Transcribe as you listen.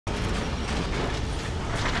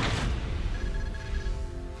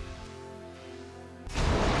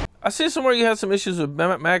I see somewhere you had some issues with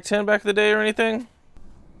Mack 10 back in the day or anything?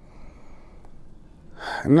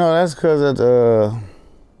 No, that's because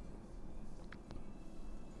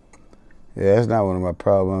yeah, that's not one of my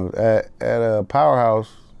problems. At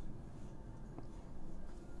Powerhouse,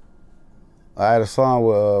 I had a song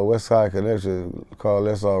with West Side Connection called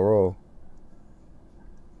Let's All Roll.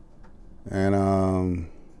 And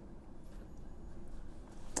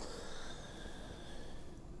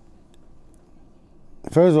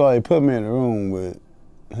first of all, he put me in a room with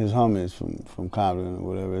his homies from Compton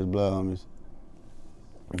or whatever, his blood homies.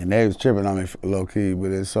 And they was tripping on me low key,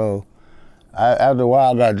 but it's so, after a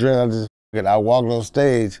while I got dressed, I walked on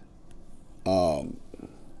stage and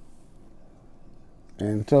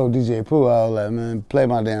told DJ Pooh, I was like, man, play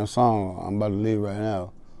my damn song, I'm about to leave right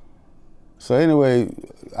now. So anyway,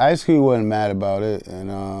 Ice Cube wasn't mad about it,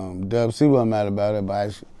 and Dub C wasn't mad about it,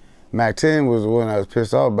 but Mack 10 was the one I was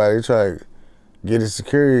pissed off about. He tried to get his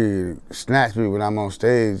security to snatch me when I'm on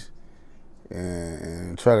stage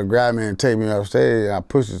and try to grab me and take me off stage, and I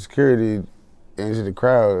pushed the security into the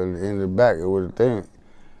crowd and in the back with the thing.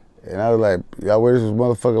 And I was like, y'all wear this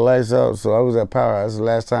motherfucking lights out? So I was at Powerhouse. That's the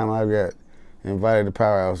last time I got invited to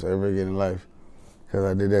Powerhouse ever again in life, because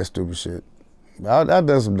I did that stupid shit. I've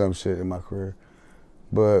done some dumb shit in my career,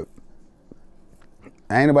 but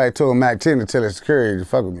ain't nobody told Mack 10 to tell his security to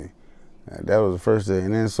fuck with me. That was the first thing.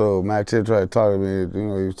 And then so Mack 10 tried to talk to me, you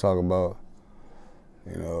know, he was talking about,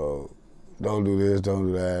 you know, don't do this, don't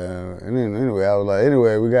do that. And then anyway, I was like,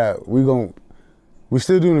 anyway, we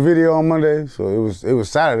still doing the video on Monday. So it was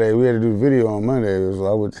Saturday, we had to do the video on Monday. So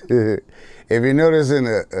I would, if you notice in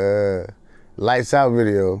the Lights Out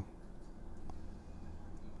video,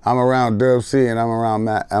 I'm around Dub C and I'm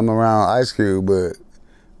around Ice Cube, but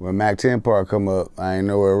when Mack 10 part come up, I ain't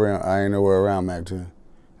nowhere around Mack 10.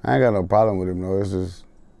 I ain't got no problem with him though. It's just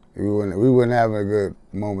we wasn't having a good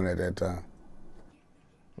moment at that time.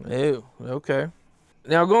 Ew, okay.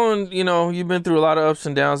 Now going, you know, you've been through a lot of ups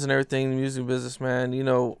and downs and everything in the music business, man. You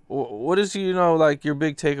know, what is, you know, like your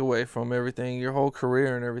big takeaway from everything, your whole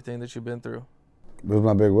career and everything that you've been through? What's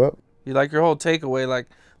my big what? You like your whole takeaway, like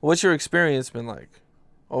what's your experience been like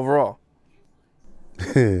overall?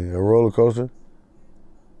 A roller coaster.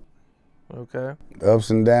 Okay. Ups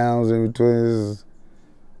and downs in between. Is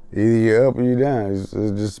either you're up or you're down.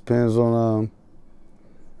 It just depends on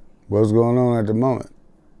what's going on at the moment.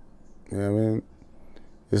 You know what I mean?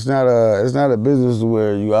 It's not a business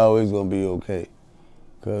where you always gonna be okay,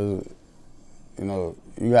 cause you know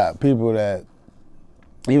you got people that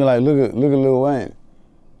even like look at Lil Wayne.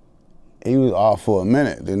 He was off for a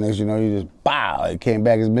minute. The next you know, he just bow. It came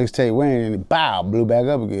back as mixtape Wayne, and he bow, blew back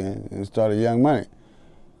up again, and started Young Money.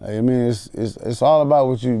 Like, I mean, it's all about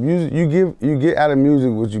what you get out of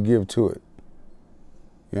music what you give to it.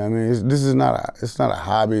 You know what I mean? This is not a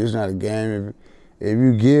hobby. It's not a game. If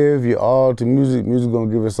you give your all to music, music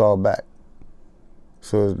gonna give us all back.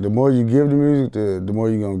 So the more you give to music, the more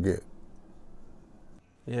you're gonna get.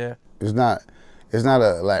 Yeah. It's not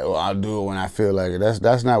a like, well, I'll do it when I feel like it.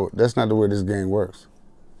 That's not the way this game works.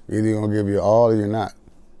 Either you're gonna give your all or you're not.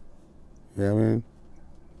 You know what I mean?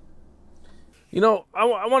 You know, I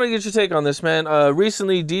want to get your take on this, man.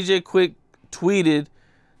 Recently, DJ Quik tweeted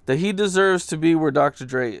that he deserves to be where Dr.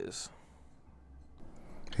 Dre is.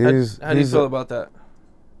 How do you feel about that?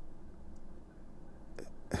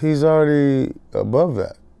 He's already above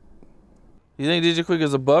that. You think DJ Quik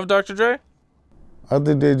is above Dr. Dre? I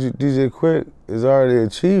think DJ Quik has already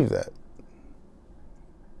achieved that.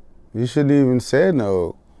 You shouldn't even say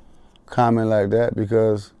no comment like that,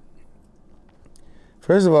 because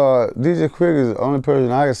first of all, DJ Quik is the only person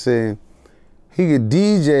I can see. He could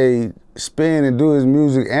DJ, spin, and do his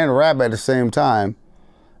music and rap at the same time,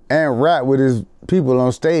 and rap with his people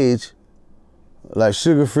on stage, like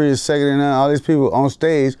Sugar Free is second and none, all these people on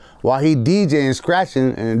stage while he DJing,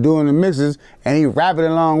 scratching, and doing the mixes, and he rapping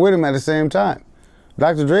along with him at the same time.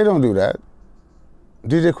 Dr. Dre don't do that.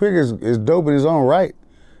 DJ Quik is dope in his own right.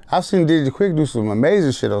 I've seen DJ Quik do some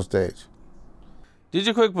amazing shit on stage.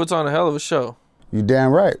 DJ Quik puts on a hell of a show. You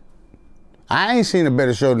damn right. I ain't seen a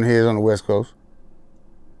better show than his on the West Coast.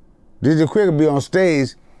 DJ Quik will be on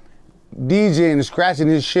stage DJing and scratching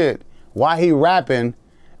his shit while he rapping,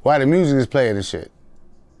 while the music is playing and shit.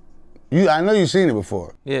 I know you've seen it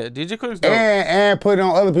before. Yeah, DJ Quik's dope. And put it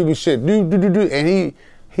on other people's shit. And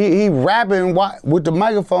he rapping with the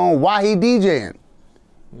microphone while he DJing.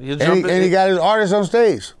 And he got his artists on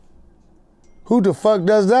stage. Who the fuck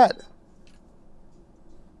does that?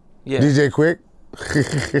 Yeah. DJ Quik.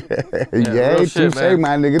 Yeah, touche,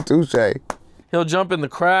 my nigga, touche. He'll jump in the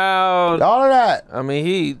crowd. All of that. I mean,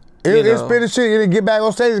 He'll spin the shit and then get back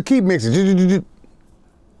on stage and keep mixing.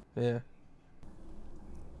 Yeah.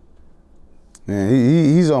 Man,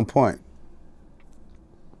 he's on point.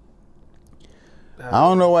 I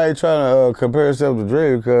don't know why he trying to compare himself to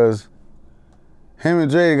Dre, because him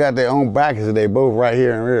and Dre got their own brackets and they both right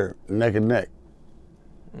here and here, neck and neck.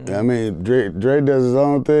 You know what I mean? Dre does his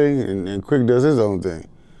own thing and Quik does his own thing.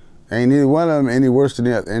 Ain't neither one of them any worse than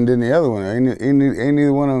the other one. Ain't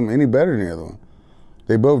neither one of them any better than the other one.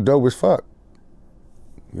 They both dope as fuck.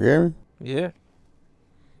 You hear me? Yeah.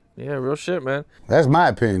 Yeah, real shit, man. That's my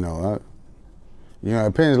opinion, though. You know,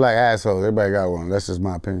 opinions like assholes. Everybody got one. That's just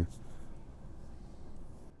my opinion.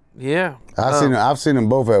 Yeah. I've seen them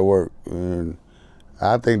both at work, and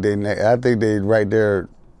I think they right there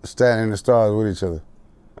standing in the stars with each other.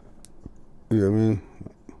 You know what I mean?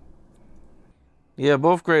 Yeah,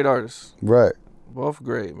 both great artists. Right. Both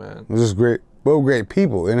great, man. Just great. Both great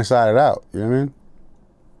people, inside and out. You know what I mean?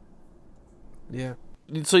 Yeah.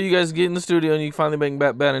 So you guys get in the studio and you finally make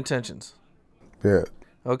Bad Intentions. Yeah.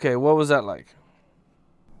 Okay, what was that like?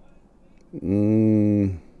 It's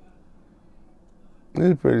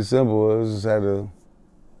pretty simple. I just had to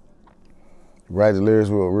write the lyrics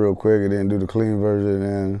real quick and then do the clean version.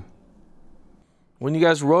 And when you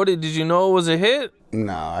guys wrote it, did you know it was a hit?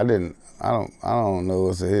 No, I didn't. I don't know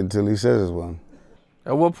it's a hit until he says it's one.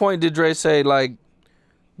 At what point did Dre say, like,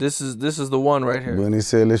 this is the one right here? When he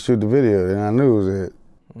said, let's shoot the video, then I knew it was a hit.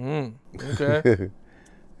 Okay.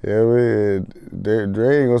 Yeah,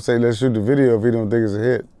 Dre ain't gonna say let's shoot the video if he don't think it's a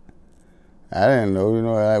hit. I didn't know, you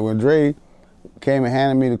know. Like when Dre came and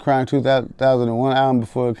handed me the Crime 2001 album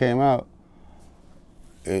before it came out,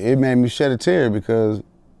 it made me shed a tear because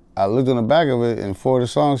I looked on the back of it and 4 of the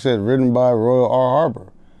songs said written by Royal R.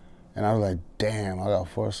 Harper. And I was like, damn, I got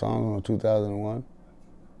 4 songs on 2001.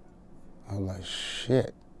 I was like,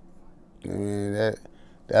 shit. I mean,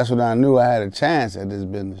 that's when I knew I had a chance at this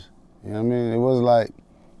business. You know what I mean? It wasn't like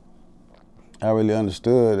I really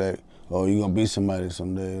understood that, oh, you're gonna be somebody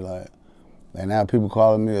someday. Like now people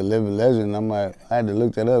calling me a living legend. I'm like, I had to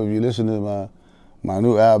look that up. If you listen to my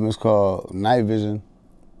new album, it's called Night Vision.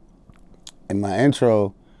 In my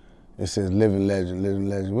intro, it says living legend, living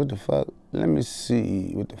legend. What the fuck? Let me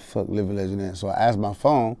see what the fuck living legend is. So I asked my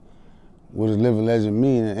phone, what does living legend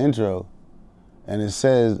mean in the intro? And it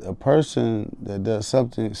says a person that does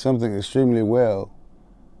something extremely well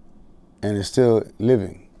and is still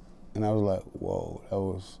living. And I was like, whoa, that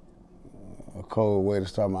was a cold way to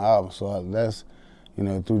start my album. So that's, you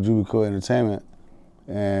know, through Jubico Entertainment,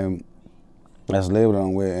 and that's labeled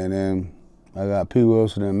on with. And then I got P.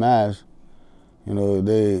 Wilson and Mash. You know,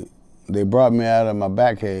 they brought me out of my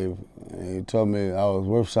back cave and they told me I was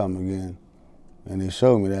worth something again. And they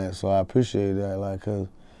showed me that, so I appreciated that, like, cause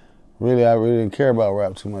really, I really didn't care about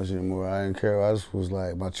rap too much anymore. I didn't care, I just was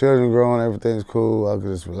like, my children growing, everything's cool, I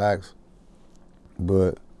could just relax.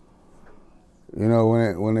 But, you know,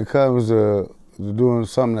 when it comes to doing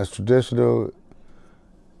something that's traditional,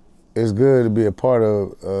 it's good to be a part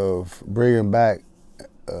of bringing back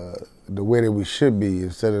the way that we should be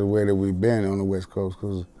instead of the way that we've been on the West Coast.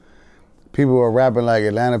 Because people are rapping like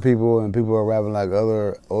Atlanta people and people are rapping like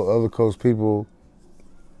other coast people.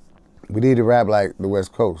 We need to rap like the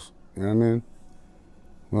West Coast. You know what I mean?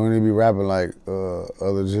 We don't need to be rapping like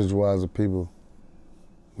other Jizwaza people.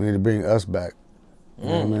 We need to bring us back. You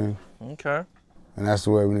know what I mean? Okay. And that's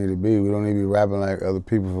the way we need to be. We don't need to be rapping like other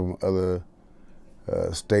people from other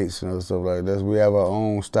states and other stuff like that. We have our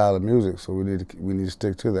own style of music, so we need to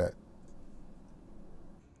stick to that.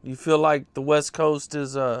 You feel like the West Coast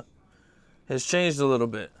has changed a little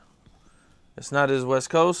bit? It's not as West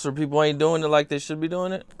Coast, or people ain't doing it like they should be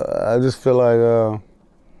doing it? I just feel like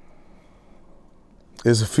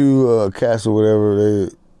there's a few cats or whatever,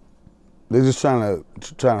 they're just trying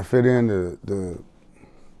to fit in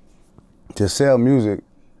to sell music,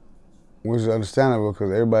 which is understandable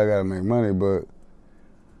because everybody got to make money, but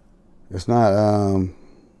it's not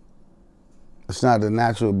the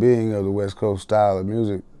natural being of the West Coast style of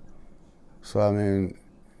music. So I mean,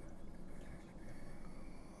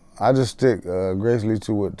 I just stick gracefully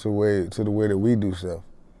to the way that we do stuff,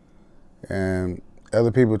 and other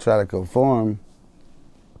people try to conform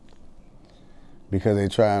because they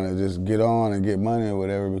trying to just get on and get money or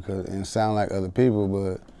whatever and sound like other people,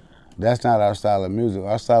 but that's not our style of music.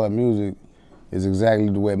 Our style of music is exactly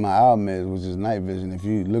the way my album is, which is Night Vision. If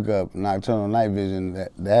you look up Knoc-turn'al Night Vision,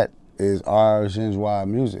 that is our Xinhua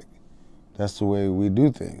music. That's the way we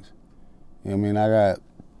do things. You know what I mean?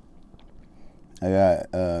 I got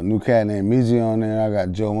a new cat named Miji on there. I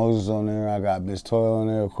got Joe Moses on there. I got Miss Toy on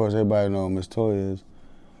there. Of course, everybody knows who Miss Toy is.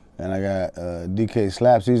 And I got DK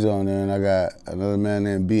Slaps, he's on there. And I got another man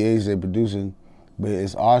named BH, they producing. But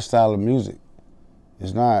it's our style of music.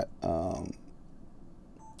 It's not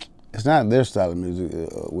their style of music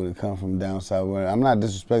when it comes from down south. I'm not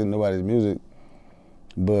disrespecting nobody's music,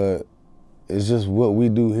 but it's just what we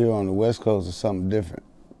do here on the West Coast is something different.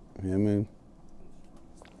 You know what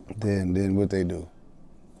I mean? Than what they do.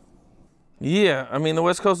 Yeah, I mean, the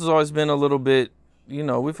West Coast has always been a little bit, you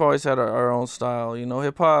know, we've always had our own style. You know,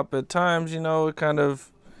 hip hop at times, you know, it kind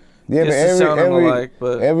of Yeah, but gets to sounding alike.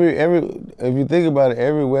 But every if you think about it,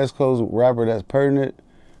 every West Coast rapper that's pertinent,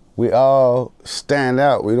 we all stand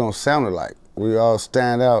out. We don't sound alike. We all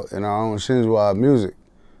stand out in our own Shinzwa music.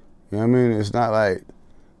 You know what I mean? It's not like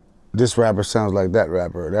this rapper sounds like that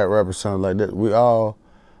rapper sounds like that. We all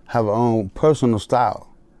have our own personal style.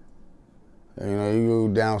 You know, you go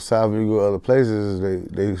down south, you go other places,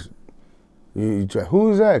 you try,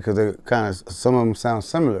 who is that? Because they kind of, some of them sound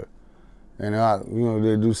similar. And, you know,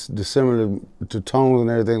 they do the similar to tones and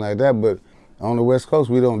everything like that, but on the West Coast,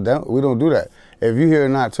 we don't do that. If you hear a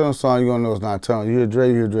Knoc-turn'al song, you're gonna know it's Knoc-turn'al. You hear Dre,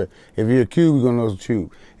 you hear Dre. If you hear Cube, you're gonna know it's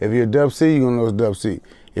Cube. If you're Dub C, you're gonna know it's Dub C.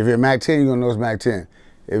 If you're Mack 10, you're gonna know it's Mack 10.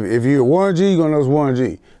 If you're Warren G, you're gonna know it's Warren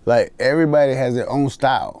G. Like, everybody has their own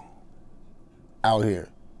style out here.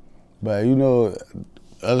 But, you know,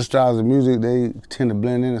 other styles of music, they tend to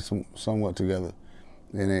blend in somewhat together.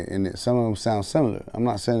 And some of them sound similar. I'm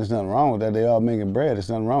not saying there's nothing wrong with that. They all making bread. There's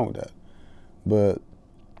nothing wrong with that. But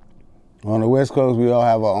on the West Coast, we all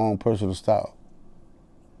have our own personal style.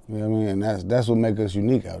 You know what I mean? And that's what makes us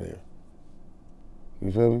unique out here.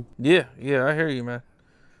 You feel me? Yeah, I hear you, man.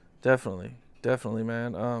 Definitely,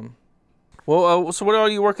 man. So what are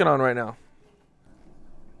you working on right now?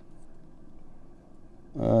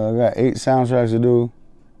 I got 8 soundtracks to do.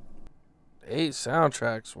 8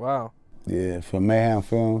 soundtracks, wow. Yeah, for Mayhem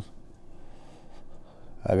Films.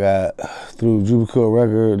 I got, through Jubico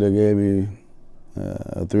Record, they gave me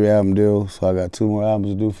a 3-album deal, so I got 2 more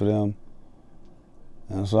albums to do for them.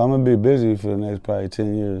 And so I'm gonna be busy for the next probably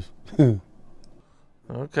 10 years.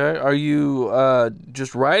 Okay, are you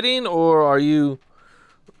just writing, or are you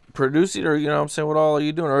producing, or, you know what I'm saying, what all are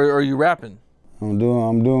you doing, or are you rapping? I'm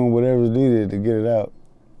doing whatever's needed to get it out.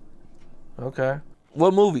 Okay.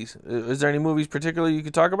 What movies? Is there any movies particularly you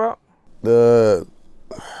could talk about? The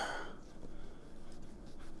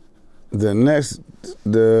next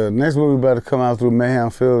movie about to come out through Mayhem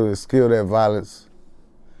Field is Skill That Violence.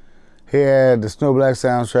 He had the Snow Black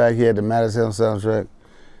soundtrack, he had the Madison soundtrack.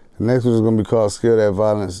 The next one is gonna be called Skill That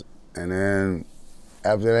Violence, and then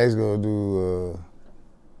after that he's gonna do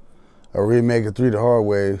a remake of 3 the Hard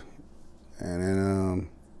Way, and then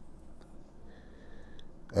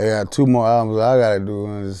I got 2 more albums I gotta do,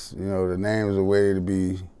 and it's, you know, the names are way to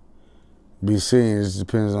be seen. It just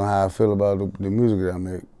depends on how I feel about the music that I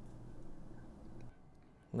make.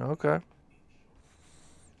 Okay.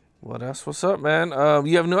 Well, that's what's up, man.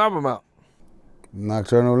 You have a new album out.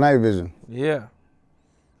 Knoc-turn'al Night Vision. Yeah.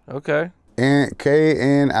 Okay. And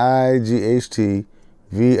KNIGHTVIZION.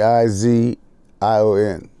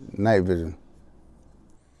 Night Vision.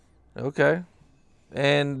 Okay.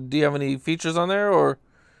 And do you have any features on there or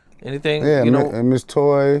anything? Yeah, you know? Miss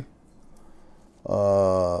Toy,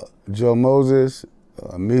 Joe Moses,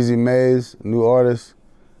 Measy Mays, new artist,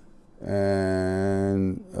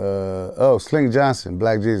 and Slink Johnson,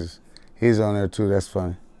 Black Jesus. He's on there too. That's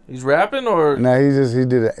funny. He's rapping, or? Nah, he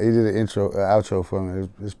did an intro, outro for me.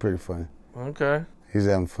 It's pretty funny. Okay. He's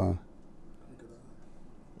having fun.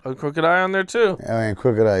 A Crooked Eye on there too. And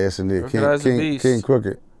Crooked Eye, yes indeed. King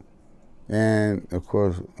Crooked, and of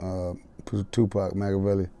course Tupac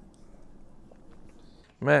Machiavelli.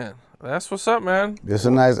 Man, that's what's up, man. It's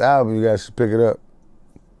a nice album. You guys should pick it up.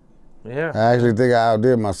 Yeah. I actually think I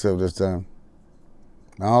outdid myself this time.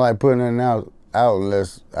 I don't like putting it out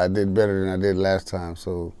unless I did better than I did last time.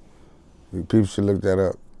 So people should look that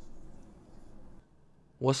up.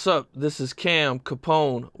 What's up? This is Cam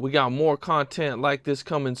Capone. We got more content like this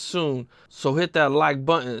coming soon. So hit that like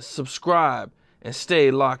button, subscribe, and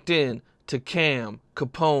stay locked in to Cam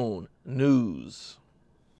Capone News.